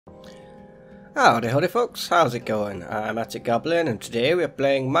Howdy folks, how's it going? I'm Atticgoblin and today we're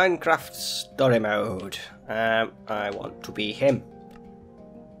playing Minecraft Story Mode. I want to be him.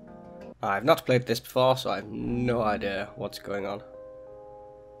 I've not played this before, so I have no idea what's going on.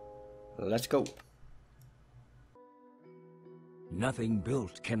 Let's go. Nothing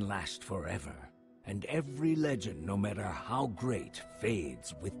built can last forever, and every legend, no matter how great,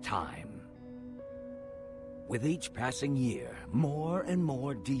 fades with time. With each passing year, more and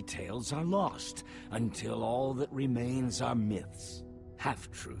more details are lost, until all that remains are myths,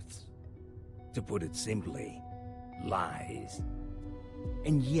 half-truths. To put it simply, lies.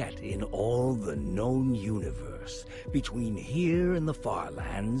 And yet, in all the known universe, between here and the far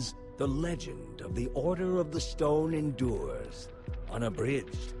lands, the legend of the Order of the Stone endures,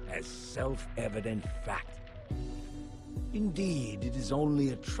 unabridged as self-evident fact. Indeed, it is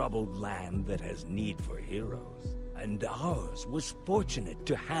only a troubled land that has need for heroes, and ours was fortunate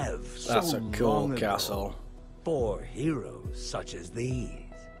to have That's so a cool long ago, castle. 4 heroes such as these.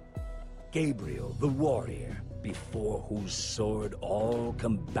 Gabriel, the warrior, before whose sword all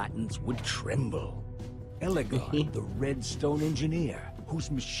combatants would tremble. Eligard, the redstone engineer, whose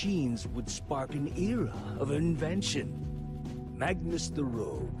machines would spark an era of invention. Magnus the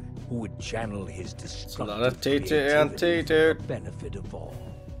rogue, who would channel his destructive creativity for the benefit of all.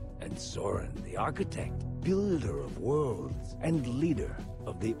 And Soren, the architect, builder of worlds, and leader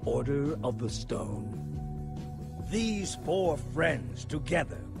of the Order of the Stone. These 4 friends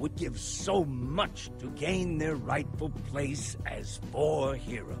together would give so much to gain their rightful place as 4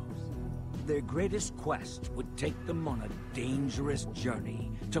 heroes. Their greatest quest would take them on a dangerous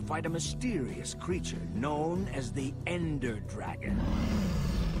journey to fight a mysterious creature known as the Ender Dragon.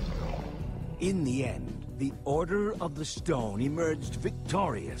 In the end, the Order of the Stone emerged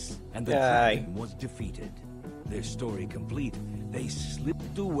victorious, and the dragon was defeated. Their story complete, they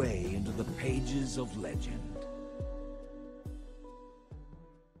slipped away into the pages of legend.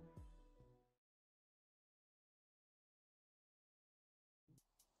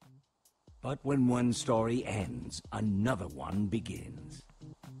 But when one story ends, another one begins.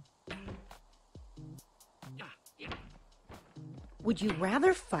 Would you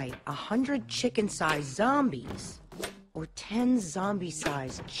rather fight 100 chicken-sized zombies or 10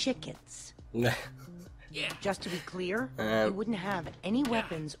 zombie-sized chickens? Just to be clear, you wouldn't have any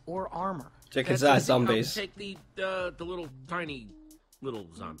weapons or armor. Chicken-sized zombies. Take the little tiny little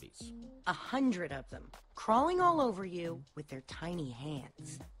zombies. 100 of them, crawling all over you with their tiny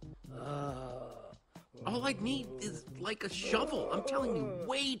hands. All I'd need is like a shovel. I'm telling you,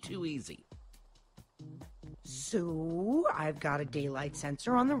 way too easy. So, I've got a daylight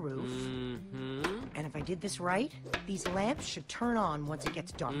sensor on the roof. And if I did this right, these lamps should turn on once it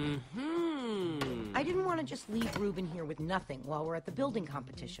gets dark. I didn't want to just leave Ruben here with nothing while we're at the building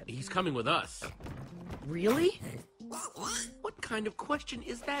competition. He's coming with us. Really? What kind of question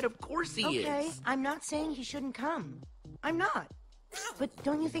is that? Of course he is. Okay, I'm not saying he shouldn't come. I'm not. But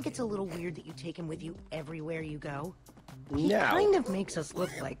don't you think it's a little weird that you take him with you everywhere you go? He kind of makes us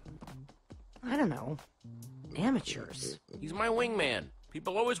look like, I don't know, amateurs. He's my wingman.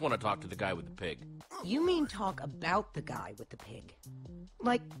 People always want to talk to the guy with the pig. You mean talk about the guy with the pig?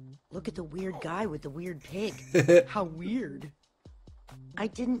 Like, look at the weird guy with the weird pig. How weird. I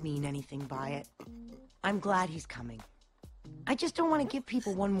didn't mean anything by it. I'm glad he's coming. I just don't want to give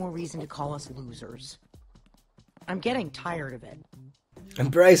people one more reason to call us losers. I'm getting tired of it.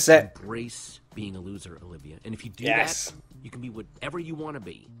 Embrace it. Embrace being a loser, Olivia. And if you do that, you can be whatever you want to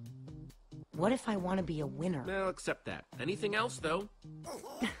be. What if I want to be a winner? I'll accept that. Anything else, though?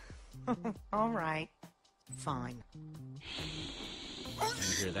 All right. Fine. Did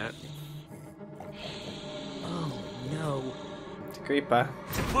you hear that? Oh, no. It's a creeper.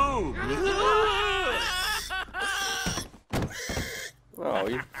 Boom! Oh,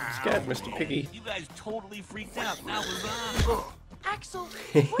 you scared Mr. Piggy. You guys totally freaked out. That was Axel,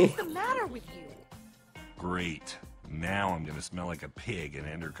 what's the matter with you? Great. Now I'm gonna smell like a pig in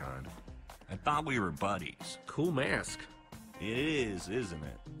Endercon. I thought we were buddies. Cool mask. It is, isn't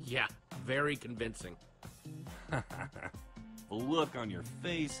it? Yeah, very convincing. The look on your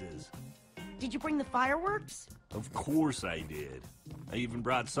faces. Did you bring the fireworks? Of course I did. I even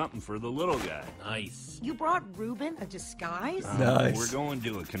brought something for the little guy. Nice. You brought Ruben a disguise? Nice. We're going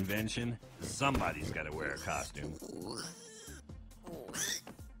to a convention. Somebody's got to wear a costume.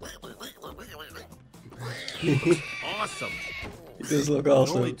 Awesome. He does look It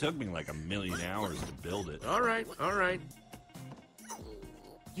only awesome. took me like 1,000,000 hours to build it. All right, all right.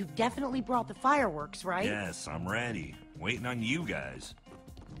 You definitely brought the fireworks, right? Yes, I'm ready. Waiting on you guys.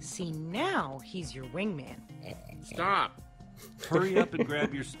 See, now he's your wingman. Stop. Hurry up and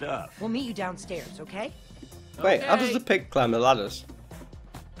grab your stuff. We'll meet you downstairs, okay? Wait, how does Okay. the pig climb the ladders?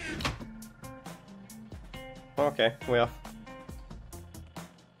 Okay, we off.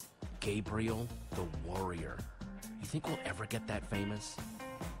 Gabriel the Warrior. You think we'll ever get that famous?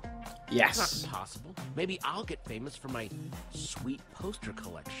 It's Yes. not impossible. Maybe I'll get famous for my sweet poster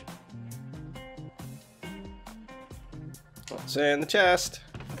collection. What's in the chest?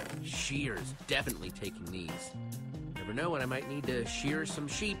 Shears, definitely taking these. Never know when I might need to shear some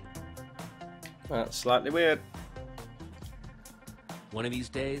sheep. That's slightly weird. One of these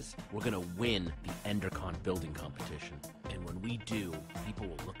days, we're gonna win the EnderCon building competition. And when we do, people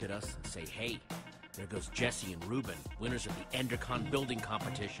will look at us and say, hey, there goes Jesse and Ruben, winners of the EnderCon building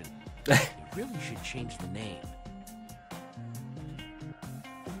competition. They really should change the name.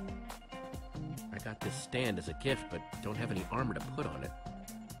 I got this stand as a gift, but don't have any armor to put on it.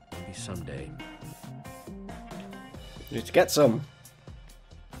 Maybe someday. You need to get some.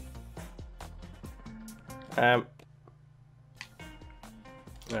 There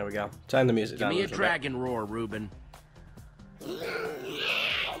we go. Turn the music Give down me a little dragon roar, Ruben. bit.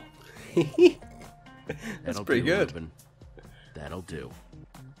 That's That'll pretty do, good. Ruben. That'll do.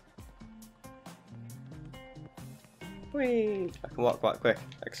 Whee! I can walk quite quick.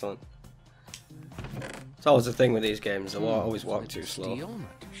 Excellent. It's always the thing with these games. I always walk too slow. Steel,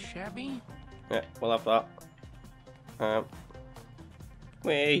 not too shabby. Yeah, we'll have that.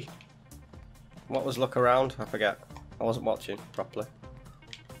 Whee! What was look around? I forget. I wasn't watching properly.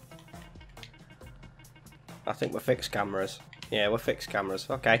 I think we're fixed cameras. Yeah, we're fixed cameras.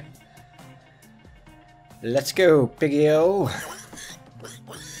 Okay. Let's go, Piggy-O.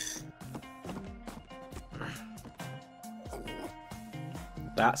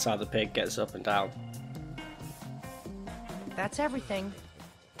 That's how the pig gets up and down. That's everything.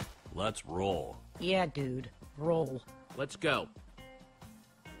 Let's roll. Yeah, dude. Roll. Let's go.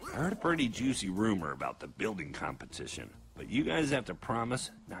 I heard a pretty juicy rumor about the building competition, but you guys have to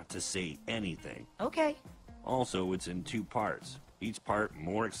promise not to say anything. Okay. Also, it's in 2 parts. Each part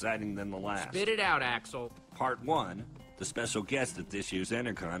more exciting than the last. Spit it out, Axel. Part 1, the special guest at this year's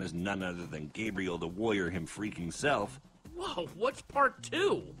EnderCon is none other than Gabriel the Warrior him freaking self. Whoa, what's part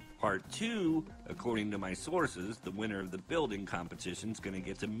 2? Part 2, according to my sources, the winner of the building competition's gonna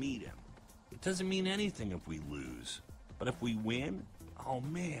get to meet him. It doesn't mean anything if we lose. But if we win, oh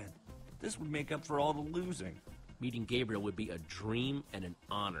man, this would make up for all the losing. Meeting Gabriel would be a dream and an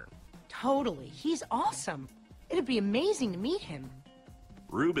honor. Totally. He's awesome. It'd be amazing to meet him.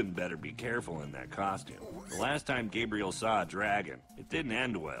 Ruben better be careful in that costume. The last time Gabriel saw a dragon, it didn't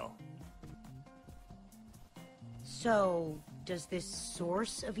end well. So, does this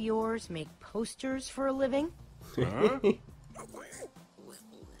source of yours make posters for a living? Huh?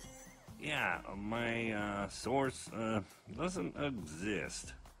 Yeah, my source doesn't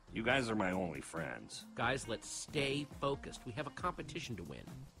exist. You guys are my only friends. Guys, let's stay focused. We have a competition to win.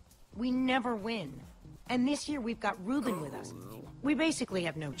 We never win. And this year we've got Ruben with us. We basically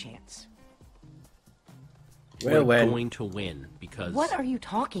have no chance. We'll We're win. going to win because... What are you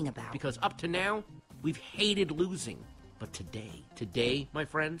talking about? Because up to now, we've hated losing. But today, my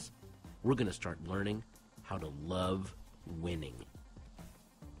friends, we're gonna start learning how to love winning.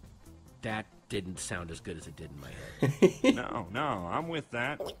 That didn't sound as good as it did in my head. No, I'm with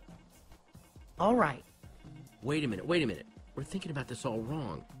that. All right. Wait a minute. We're thinking about this all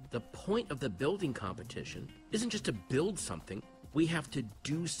wrong. The point of the building competition isn't just to build something. We have to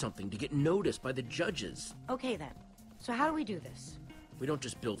do something to get noticed by the judges. Okay then. So how do we do this? We don't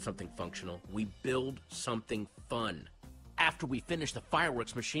just build something functional, we build something fun. After we finish the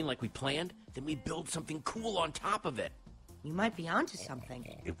fireworks machine like we planned, then we build something cool on top of it. You might be onto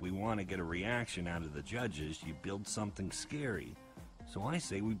something. If we want to get a reaction out of the judges, you build something scary. So I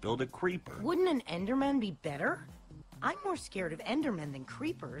say we build a creeper. Wouldn't an Enderman be better? I'm more scared of Endermen than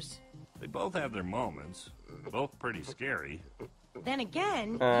creepers. They both have their moments. Both pretty scary. Then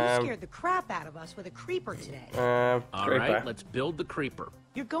again, you scared the crap out of us with a creeper today. All Creeper. right, let's build the creeper.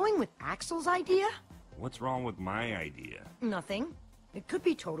 You're going with Axel's idea? What's wrong with my idea? Nothing. It could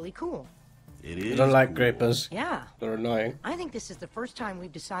be totally cool. It is I don't like cool. creepers. Yeah. They're annoying. I think this is the first time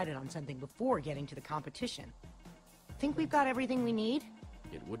we've decided on something before getting to the competition. Think we've got everything we need?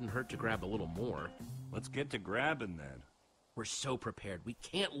 It wouldn't hurt to grab a little more. Let's get to grabbing then. We're so prepared. We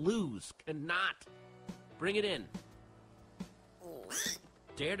can't lose. Cannot. Bring it in.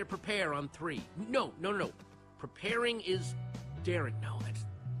 Dare to prepare on 3. No. Preparing is daring. No,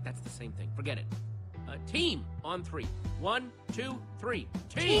 that's the same thing. Forget it. Team on 3. 1, 2, 3.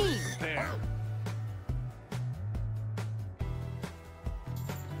 Team. Prepare.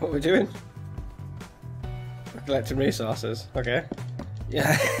 What are we doing? Collecting resources. Okay.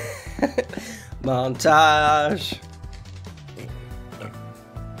 Yeah. Montage.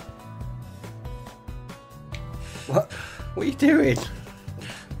 What? What are you doing?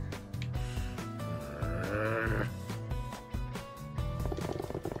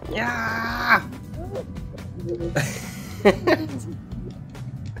 Yeah.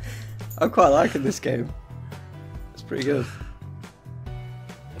 I'm quite liking this game. It's pretty good.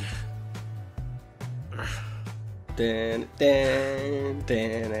 Dun, dun,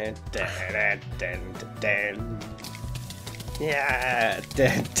 dun, dun, dun, dun, dun. Yeah.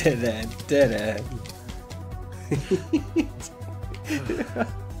 Dun, dun, dun, dun, dun.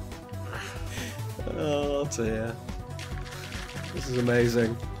 Oh dear. This is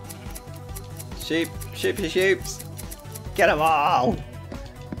amazing. Sheep, sheepy sheeps. Get them all.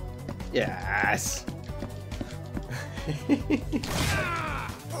 Yes.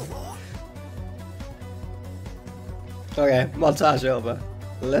 Okay, montage over.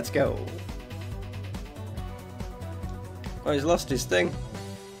 Let's go. Oh, he's lost his thing.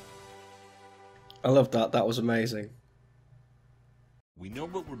 I love that. That was amazing. We know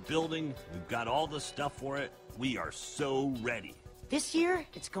what we're building. We've got all the stuff for it. We are so ready. This year,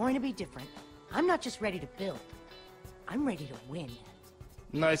 it's going to be different. I'm not just ready to build. I'm ready to win.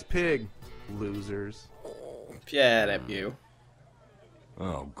 Nice pig, losers. Yeah, that you.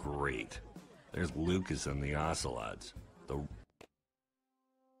 Oh, great. There's Lucas and the Ocelots.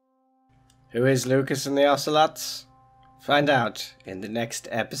 Who is Lucas and the Ocelots? Find out in the next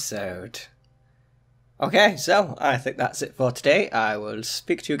episode. Okay, so I think that's it for today. I will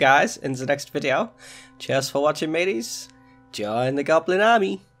speak to you guys in the next video. Cheers for watching, mateys. Join the Goblin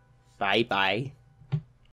Army. Bye bye.